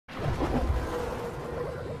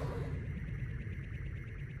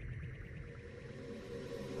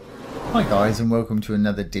Hi guys, and welcome to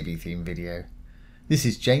another Divi theme video. This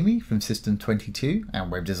is Jamie from System22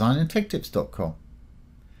 and webdesignandtechtips.com.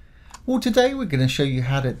 Well, today we're going to show you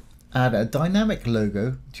how to add a dynamic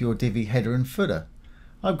logo to your Divi header and footer.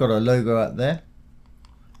 I've got a logo up there.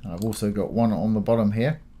 I've also got one on the bottom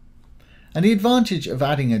here. And the advantage of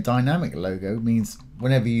adding a dynamic logo means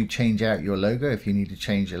whenever you change out your logo, if you need to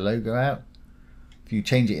change your logo out, if you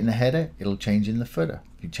change it in the header, it'll change in the footer.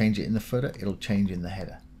 If you change it in the footer, it'll change in the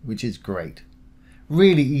header, which is great.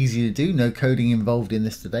 Really easy to do, no coding involved in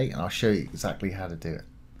this today, and I'll show you exactly how to do it.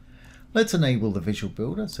 Let's enable the Visual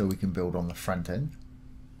Builder so we can build on the front end.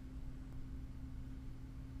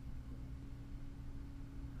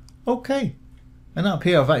 Okay, and up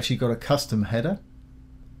here I've actually got a custom header,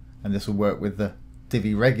 and this will work with the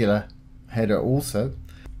Divi regular header also.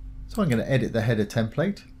 So I'm going to edit the header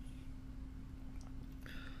template.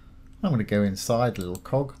 I'm going to go inside, little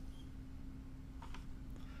cog.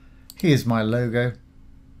 Here's my logo,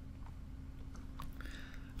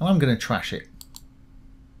 and I'm going to trash it.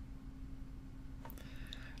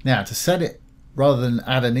 Now, to set it, rather than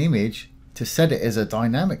add an image, to set it as a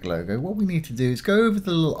dynamic logo, what we need to do is go over the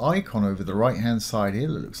little icon over the right hand side here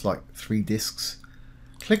that looks like 3 discs.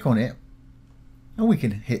 Click on it, and we can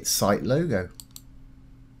hit Site Logo.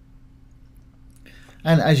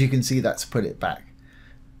 And as you can see, that's put it back.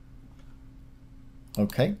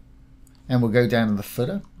 Okay, and we'll go down to the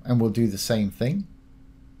footer and we'll do the same thing.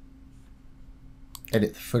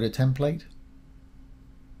 Edit the footer template.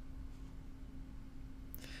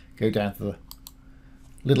 Go down to the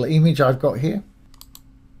little image I've got here.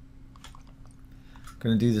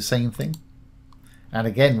 Going to do the same thing. And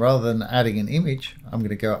again, rather than adding an image, I'm going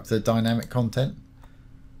to go up to the dynamic content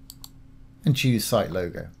and choose Site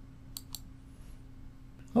Logo.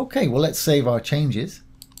 Okay, well, let's save our changes.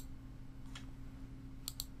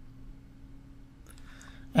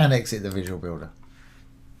 And exit the Visual Builder.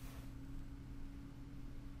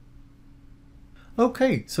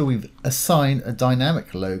 Okay, so we've assigned a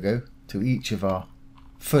dynamic logo to each of our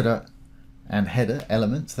footer and header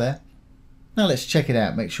elements there. Now let's check it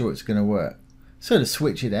out, make sure it's going to work. So to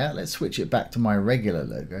switch it out, let's switch it back to my regular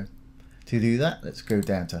logo. To do that, let's go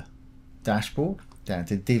down to Dashboard, down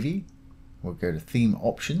to Divi. We'll go to Theme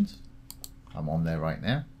Options. I'm on there right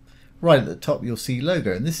now. Right at the top you'll see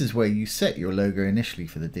Logo, and this is where you set your logo initially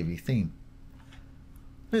for the Divi theme.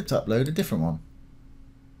 Let's upload a different one.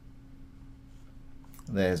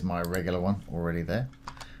 There's my regular one already there.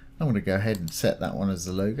 I'm going to go ahead and set that one as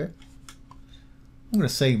the logo. I'm going to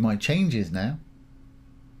save my changes now.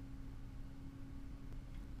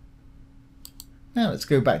 Now let's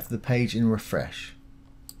go back to the page and refresh.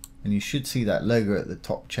 And you should see that logo at the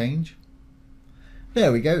top change.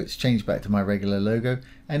 There we go, it's changed back to my regular logo.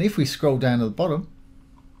 And if we scroll down to the bottom,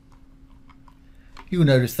 you'll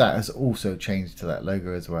notice that has also changed to that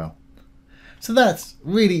logo as well. So that's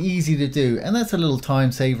really easy to do, and that's a little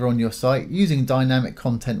time saver on your site. Using dynamic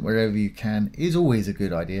content wherever you can is always a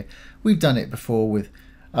good idea. We've done it before with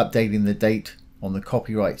updating the date on the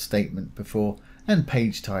copyright statement before, and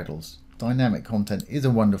page titles. Dynamic content is a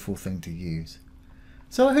wonderful thing to use.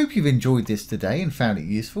 So I hope you've enjoyed this today and found it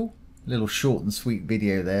useful. A little short and sweet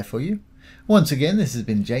video there for you. Once again, this has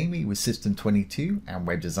been Jamie with System22 and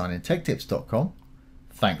webdesignandtechtips.com.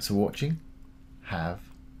 Thanks for watching. Have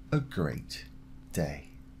a great day.